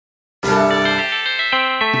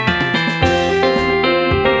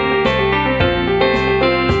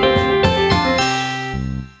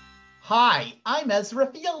Ezra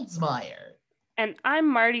Fieldsmeyer. And I'm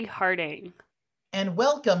Marty Harding. And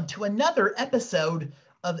welcome to another episode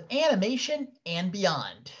of Animation and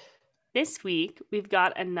Beyond. This week, we've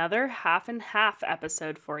got another half and half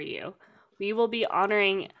episode for you. We will be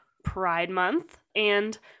honoring Pride Month,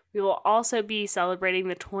 and we will also be celebrating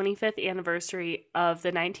the 25th anniversary of the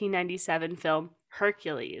 1997 film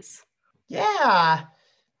Hercules. Yeah,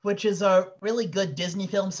 which is a really good Disney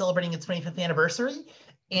film celebrating its 25th anniversary.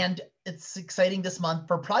 And it's exciting this month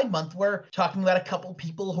for Pride Month. We're talking about a couple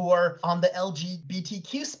people who are on the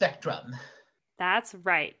LGBTQ spectrum. That's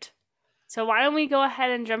right. So why don't we go ahead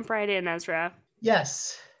and jump right in, Ezra?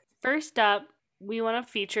 Yes. First up, we want to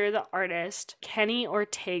feature the artist Kenny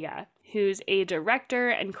Ortega, who's a director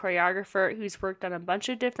and choreographer who's worked on a bunch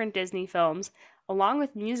of different Disney films, along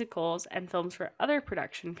with musicals and films for other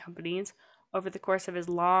production companies over the course of his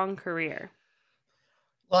long career.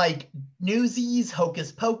 Like Newsies,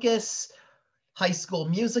 Hocus Pocus, High School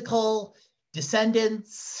Musical,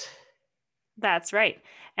 Descendants. That's right.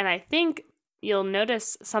 And I think you'll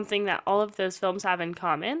notice something that all of those films have in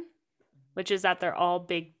common, which is that they're all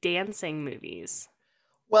big dancing movies.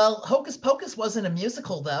 Well, Hocus Pocus wasn't a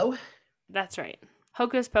musical, though. That's right.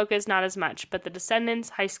 Hocus Pocus, not as much, but The Descendants,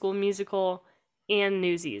 High School Musical, and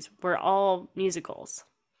Newsies were all musicals.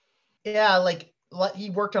 Yeah, like he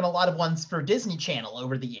worked on a lot of ones for Disney Channel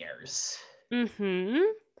over the years. Mm-hmm.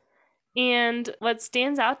 And what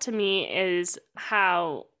stands out to me is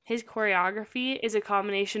how his choreography is a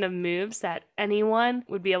combination of moves that anyone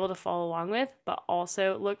would be able to follow along with, but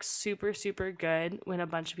also looks super, super good when a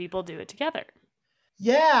bunch of people do it together.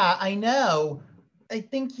 Yeah, I know. I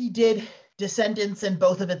think he did Descendants in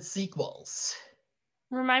both of its sequels.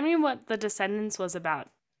 Remind me what The Descendants was about.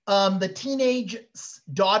 The teenage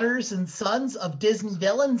daughters and sons of Disney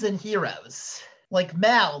villains and heroes. Like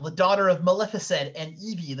Mal, the daughter of Maleficent, and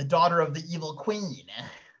Evie, the daughter of the evil queen.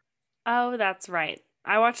 Oh, that's right.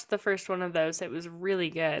 I watched the first one of those. It was really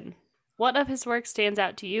good. What of his work stands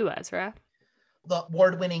out to you, Ezra? The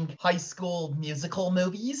award-winning High School Musical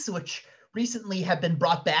movies, which recently have been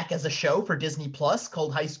brought back as a show for Disney Plus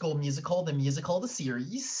called High School Musical, the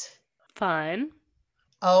series. Fun.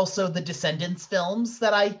 Also, the Descendants films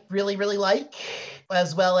that I really, really like,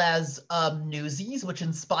 as well as Newsies, which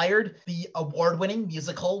inspired the award-winning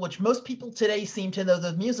musical, which most people today seem to know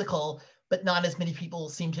the musical, but not as many people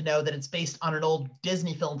seem to know that it's based on an old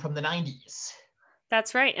Disney film from the 90s.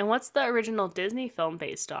 That's right. And what's the original Disney film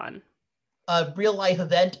based on? A real-life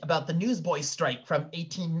event about the Newsboys strike from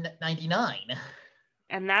 1899.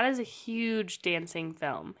 And that is a huge dancing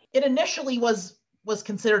film. It initially was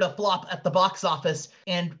considered a flop at the box office,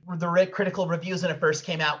 and the critical reviews when it first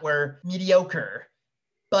came out were mediocre.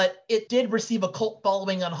 But it did receive a cult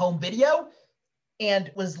following on home video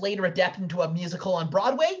and was later adapted into a musical on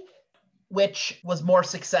Broadway, which was more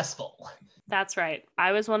successful. That's right.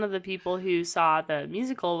 I was one of the people who saw the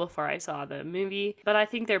musical before I saw the movie, but I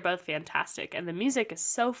think they're both fantastic, and the music is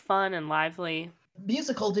so fun and lively.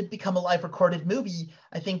 Musical did become a live recorded movie,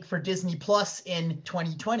 I think, for Disney Plus in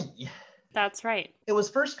 2020. That's right. It was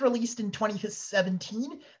first released in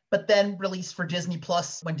 2017, but then released for Disney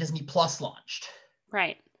Plus when Disney Plus launched.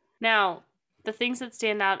 Right. Now, the things that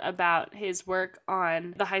stand out about his work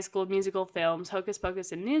on the High School Musical films, Hocus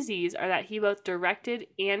Pocus and Newsies, are that he both directed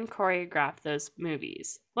and choreographed those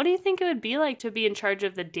movies. What do you think it would be like to be in charge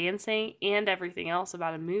of the dancing and everything else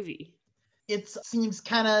about a movie? It seems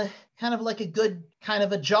kind of like a good kind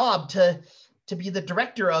of a job to be the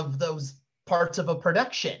director of those parts of a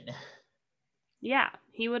production. Yeah,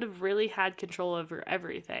 he would have really had control over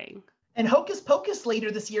everything. And Hocus Pocus later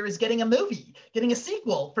this year is getting a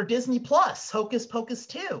sequel for Disney Plus, Hocus Pocus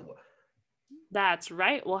 2. That's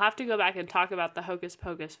right. We'll have to go back and talk about the Hocus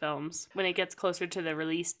Pocus films when it gets closer to the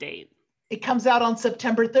release date. It comes out on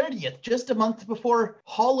September 30th, just a month before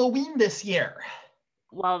Halloween this year.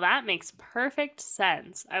 Well, that makes perfect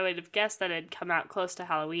sense. I would have guessed that it'd come out close to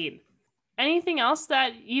Halloween. Anything else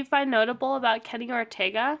that you find notable about Kenny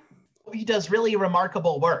Ortega? He does really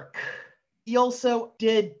remarkable work. He also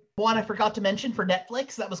did one I forgot to mention for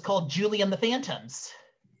Netflix that was called Julie and the Phantoms.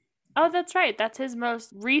 Oh, that's right. That's his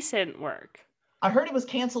most recent work. I heard it was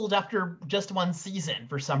canceled after just one season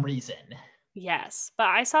for some reason. Yes, but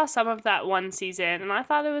I saw some of that one season and I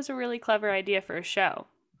thought it was a really clever idea for a show.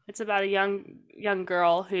 It's about a young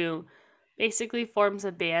girl who basically forms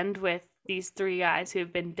a band with these three guys who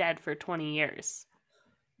have been dead for 20 years.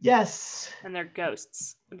 Yes. And they're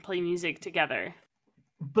ghosts and play music together.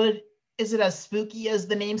 But is it as spooky as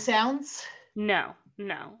the name sounds? No.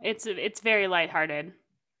 It's very lighthearted.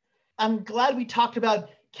 I'm glad we talked about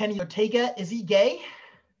Kenny Ortega. Is he gay?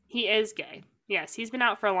 He is gay. Yes, he's been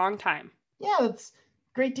out for a long time. Yeah, that's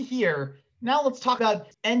great to hear. Now let's talk about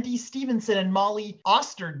N.D. Stevenson and Molly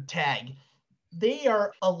Ostertag. They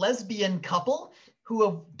are a lesbian couple who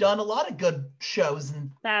have done a lot of good shows.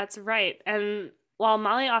 That's right. And while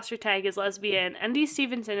Molly Ostertag is lesbian, N.D.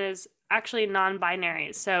 Stevenson is actually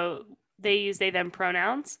non-binary, so they use they them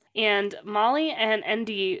pronouns. And Molly and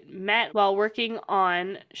N.D. met while working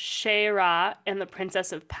on She-Ra and the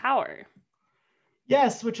Princess of Power.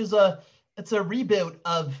 Yes, which is a reboot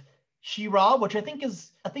of She-Ra, which I think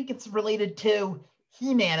it's related to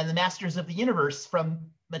He-Man and the Masters of the Universe from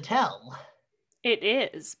Mattel. It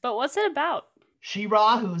is, but what's it about?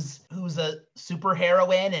 She-Ra, who's a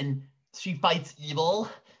superheroine and she fights evil,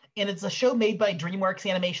 and it's a show made by DreamWorks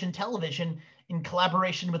Animation Television in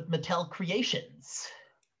collaboration with Mattel Creations.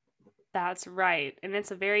 That's right, and it's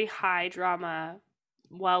a very high drama,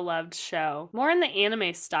 well-loved show. More in the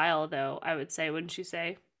anime style, though, I would say, wouldn't you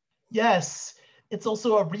say? Yes, it's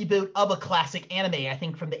also a reboot of a classic anime, I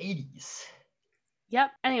think, from the 80s.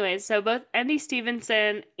 Yep. Anyways, so both N.D.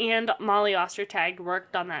 Stevenson and Molly Ostertag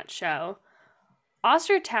worked on that show.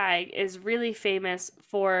 Ostertag is really famous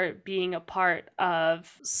for being a part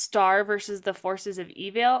of Star versus the Forces of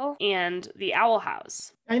Evil and The Owl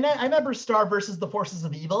House. I remember Star versus the Forces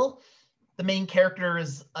of Evil. The main character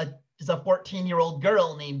is a 14-year-old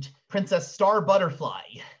girl named Princess Star Butterfly.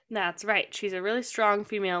 That's right. She's a really strong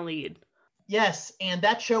female lead. Yes, and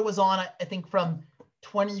that show was on, I think, from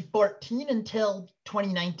 2014 until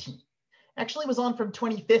 2019. Actually, it was on from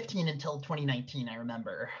 2015 until 2019, I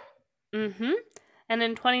remember. Mm-hmm. And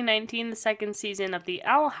in 2019, the second season of The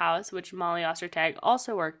Owl House, which Molly Ostertag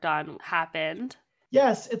also worked on, happened.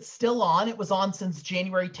 Yes, it's still on. It was on since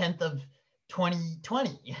January 10th of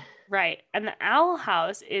 2020. Right. And The Owl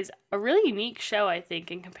House is a really unique show, I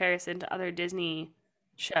think, in comparison to other Disney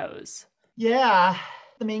shows. Yeah.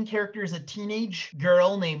 The main character is a teenage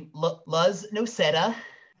girl named Luz Noceda,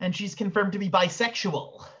 and she's confirmed to be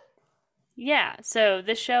bisexual. Yeah, so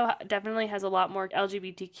this show definitely has a lot more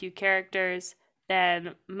LGBTQ characters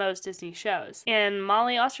than most Disney shows. And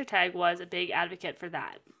Molly Ostertag was a big advocate for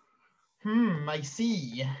that. I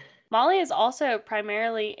see. Molly is also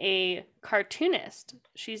primarily a cartoonist.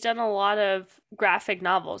 She's done a lot of graphic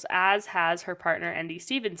novels, as has her partner, N.D.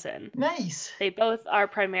 Stevenson. Nice. They both are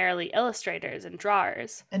primarily illustrators and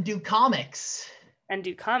drawers. And do comics.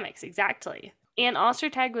 Exactly. And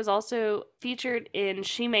Ostertag was also featured in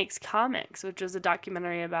She Makes Comics, which was a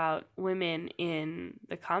documentary about women in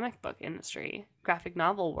the comic book industry, graphic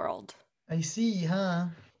novel world. I see, huh?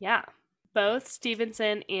 Yeah. Both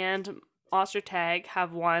Stevenson and Ostertag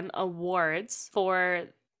have won awards for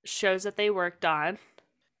shows that they worked on.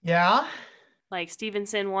 Yeah? Like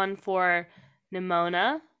Stevenson won for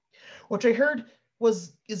Nimona. Which I heard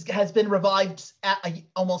has been revived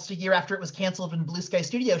almost a year after it was canceled when Blue Sky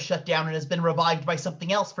Studios shut down, and has been revived by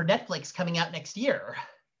something else for Netflix coming out next year.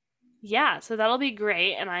 Yeah, so that'll be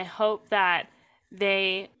great, and I hope that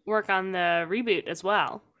they work on the reboot as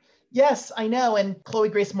well. Yes, I know, and Chloe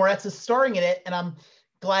Grace Moretz is starring in it, and I'm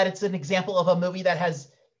glad it's an example of a movie that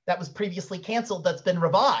was previously canceled that's been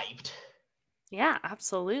revived. Yeah,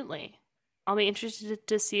 absolutely. I'll be interested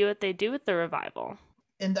to see what they do with the revival.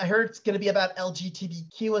 And I heard it's going to be about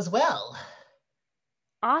LGBTQ as well.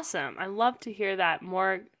 Awesome. I love to hear that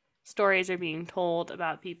more stories are being told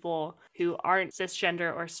about people who aren't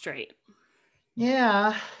cisgender or straight.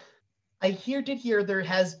 Yeah. I did hear there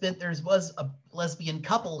was a lesbian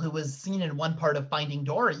couple who was seen in one part of Finding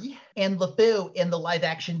Dory, and LeFou in the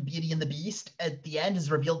live-action Beauty and the Beast at the end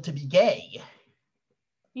is revealed to be gay.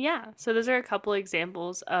 Yeah, so those are a couple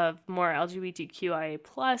examples of more LGBTQIA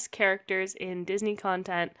plus characters in Disney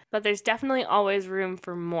content, but there's definitely always room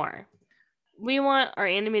for more. We want our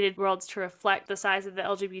animated worlds to reflect the size of the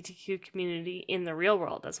LGBTQ community in the real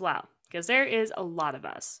world as well, because there is a lot of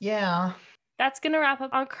us. Yeah. That's going to wrap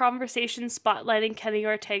up our conversation spotlighting Kenny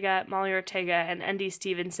Ortega, Molly Ortega, and N.D.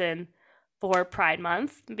 Stevenson for Pride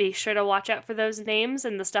Month. Be sure to watch out for those names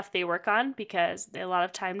and the stuff they work on, because they a lot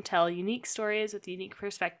of time tell unique stories with unique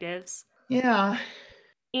perspectives. Yeah.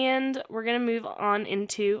 And we're going to move on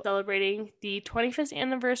into celebrating the 25th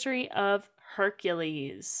anniversary of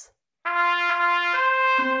Hercules.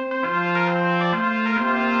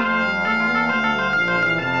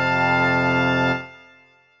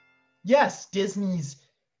 Yes, Disney's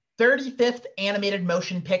 35th animated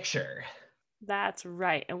motion picture. That's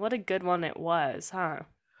right. And what a good one it was, huh?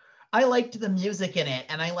 I liked the music in it,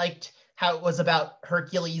 and I liked how it was about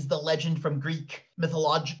Hercules, the legend from Greek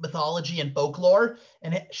mythology and folklore,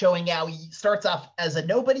 and it showing how he starts off as a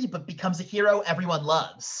nobody but becomes a hero everyone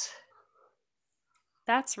loves.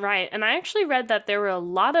 That's right. And I actually read that there were a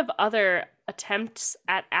lot of other attempts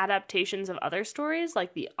at adaptations of other stories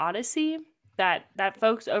like the Odyssey that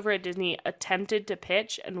folks over at Disney attempted to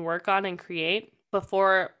pitch and work on and create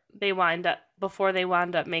before they wound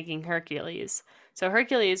up making Hercules. So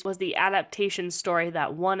Hercules was the adaptation story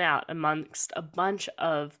that won out amongst a bunch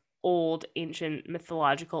of old ancient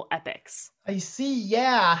mythological epics. I see,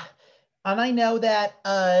 yeah. And I know that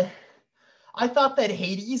I thought that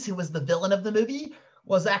Hades, who was the villain of the movie,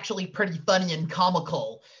 was actually pretty funny and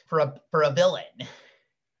comical for a villain.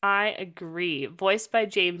 I agree. Voiced by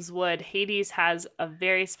James Wood, Hades has a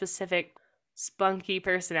very specific, spunky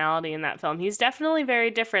personality in that film. He's definitely very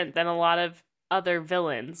different than a lot of other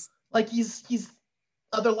villains. Like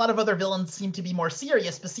a lot of other villains seem to be more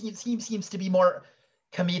serious, but seems to be more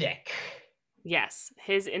comedic. Yes,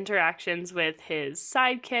 his interactions with his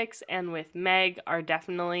sidekicks and with Meg are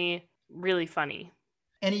definitely really funny.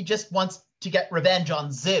 And he just wants to get revenge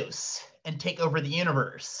on Zeus and take over the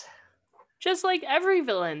universe. Just like every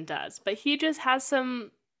villain does, but he just has some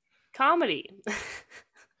comedy.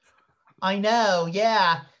 I know,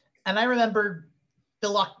 yeah. And I remember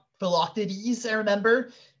Philoctetes,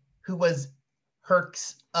 who was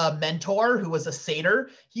Herc's mentor, who was a satyr.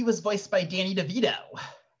 He was voiced by Danny DeVito.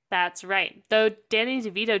 That's right. Though Danny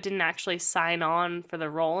DeVito didn't actually sign on for the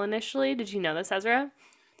role initially. Did you know this, Ezra?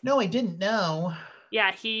 No, I didn't know.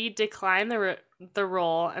 Yeah, he declined the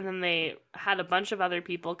role, and then they had a bunch of other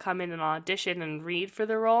people come in and audition and read for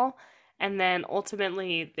the role. And then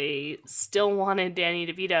ultimately, they still wanted Danny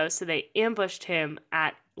DeVito, so they ambushed him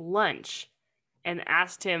at lunch and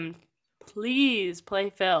asked him, please play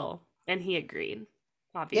Phil. And he agreed,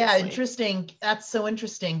 obviously. Yeah, interesting. That's so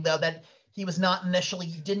interesting, though, that he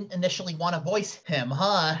didn't initially want to voice him,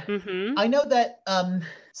 huh? Mm-hmm. I know that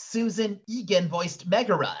Susan Egan voiced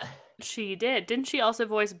Megara. She did. Didn't she also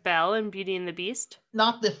voice Belle in Beauty and the Beast?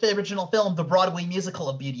 Not the original film, the Broadway musical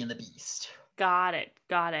of Beauty and the Beast. Got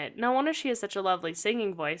it. No wonder she has such a lovely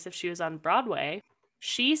singing voice if she was on Broadway.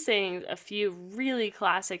 She sings a few really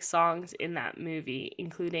classic songs in that movie,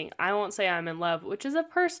 including I Won't Say I'm in Love, which is a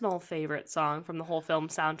personal favorite song from the whole film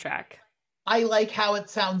soundtrack. I like how it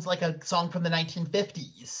sounds like a song from the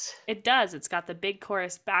 1950s. It does. It's got the big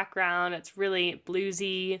chorus background. It's really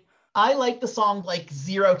bluesy. I like the song like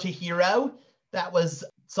Zero to Hero. That was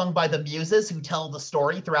sung by the Muses, who tell the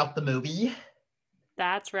story throughout the movie.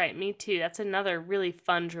 That's right. Me too. That's another really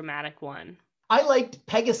fun, dramatic one. I liked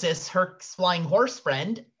Pegasus, Herc's flying horse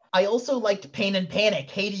friend. I also liked Pain and Panic,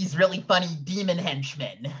 Hades' really funny demon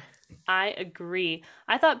henchman. I agree.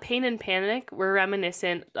 I thought Pain and Panic were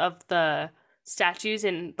reminiscent of the statues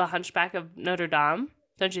in The Hunchback of Notre Dame,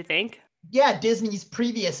 don't you think? Yeah, Disney's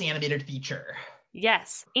previous animated feature.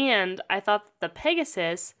 Yes, and I thought the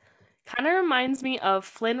Pegasus kind of reminds me of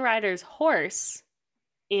Flynn Rider's horse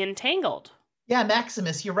in Tangled. Yeah,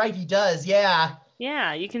 Maximus, you're right, he does, yeah.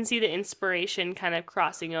 Yeah, you can see the inspiration kind of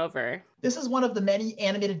crossing over. This is one of the many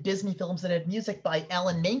animated Disney films that had music by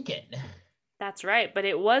Alan Menken. That's right, but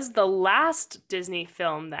it was the last Disney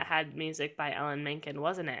film that had music by Alan Menken,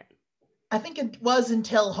 wasn't it? I think it was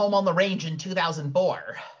until Home on the Range in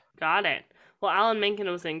 2004. Got it. Well, Alan Menken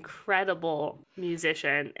was an incredible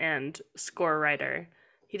musician and score writer.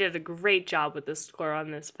 He did a great job with the score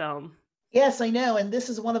on this film. Yes, I know, and this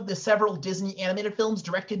is one of the several Disney animated films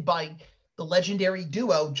directed by the legendary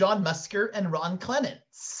duo John Musker and Ron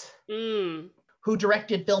Clements, who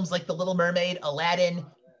directed films like The Little Mermaid, Aladdin,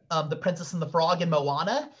 The Princess and the Frog, and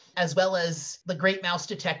Moana, as well as The Great Mouse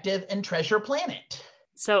Detective and Treasure Planet.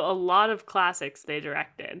 So a lot of classics they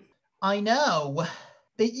directed. I know.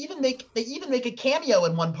 They even make a cameo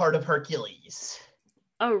in one part of Hercules.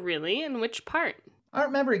 Oh, really? In which part? I don't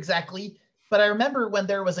remember exactly, but I remember when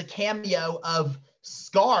there was a cameo of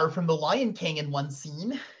Scar from The Lion King in one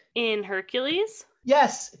scene. In Hercules?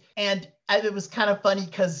 Yes, and it was kind of funny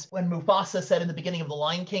because when Mufasa said in the beginning of The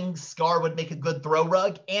Lion King, Scar would make a good throw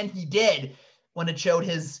rug, and he did when it showed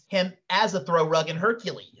him as a throw rug in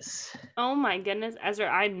Hercules. Oh my goodness, Ezra,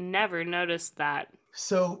 I never noticed that.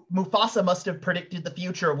 So Mufasa must have predicted the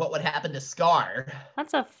future of what would happen to Scar.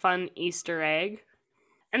 That's a fun Easter egg.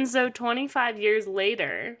 And so 25 years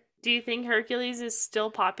later, do you think Hercules is still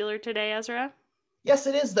popular today, Ezra? Yes,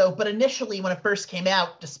 it is, though, but initially when it first came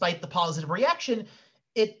out, despite the positive reaction,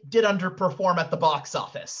 it did underperform at the box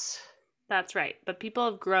office. That's right, but people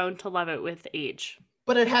have grown to love it with age.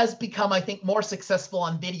 But it has become, I think, more successful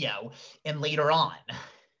on video and later on.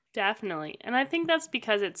 Definitely, and I think that's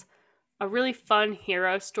because it's a really fun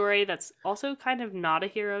hero story that's also kind of not a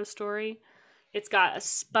hero story. It's got a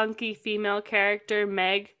spunky female character,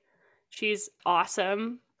 Meg. She's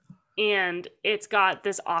awesome. And it's got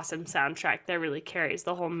this awesome soundtrack that really carries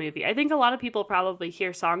the whole movie. I think a lot of people probably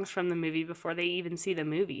hear songs from the movie before they even see the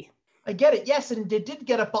movie. I get it, yes, and it did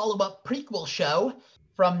get a follow-up prequel show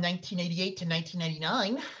from 1988 to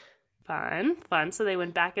 1999. Fun. So they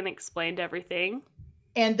went back and explained everything.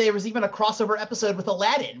 And there was even a crossover episode with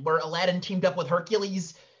Aladdin, where Aladdin teamed up with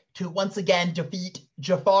Hercules to once again defeat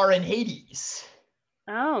Jafar and Hades.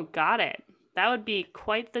 Oh, got it. That would be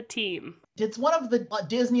quite the team. It's one of the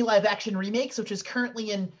Disney live-action remakes, which is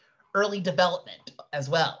currently in early development as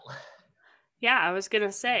well. Yeah, I was going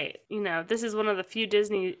to say, this is one of the few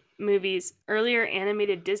Disney movies, earlier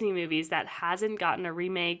animated Disney movies, that hasn't gotten a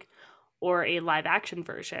remake or a live-action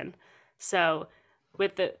version. So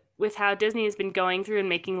with how Disney has been going through and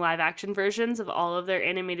making live-action versions of all of their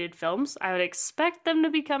animated films, I would expect them to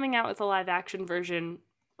be coming out with a live-action version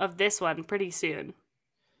of this one pretty soon.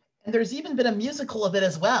 And there's even been a musical of it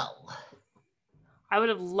as well. I would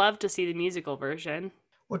have loved to see the musical version.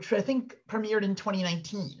 Which I think premiered in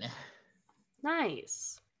 2019.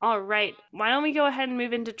 Nice. All right. Why don't we go ahead and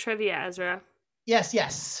move into trivia, Ezra?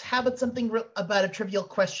 Yes. How about something about a trivial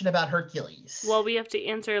question about Hercules? Well, we have to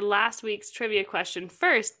answer last week's trivia question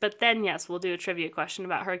first, but then, yes, we'll do a trivia question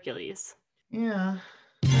about Hercules. Yeah.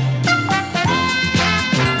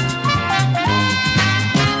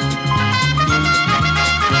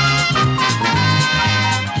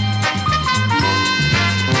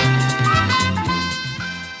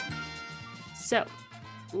 So,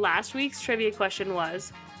 last week's trivia question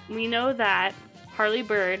was, we know that Harley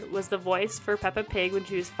Bird was the voice for Peppa Pig when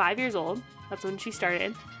she was 5 years old. That's when she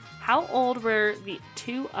started. How old were the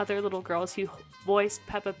two other little girls who voiced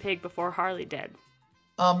Peppa Pig before Harley did?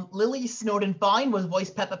 Lily Snowden Fine was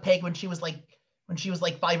voiced Peppa Pig when she was like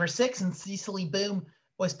 5 or 6, and Cecily Boom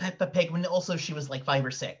voiced Peppa Pig when also she was like 5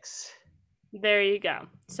 or 6. There you go.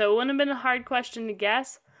 So it wouldn't have been a hard question to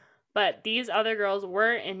guess, but these other girls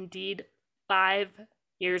were indeed 5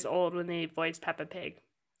 years old when they voiced Peppa Pig.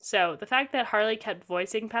 So the fact that Harley kept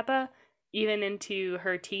voicing Peppa even into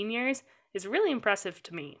her teen years is really impressive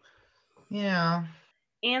to me. Yeah.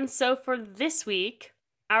 And so for this week,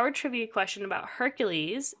 our trivia question about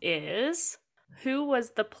Hercules is, who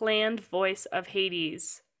was the planned voice of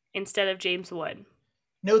Hades instead of James Wood?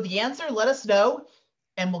 Know the answer? Let us know,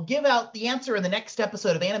 and we'll give out the answer in the next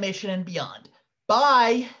episode of Animation and Beyond.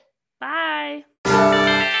 Bye! Bye!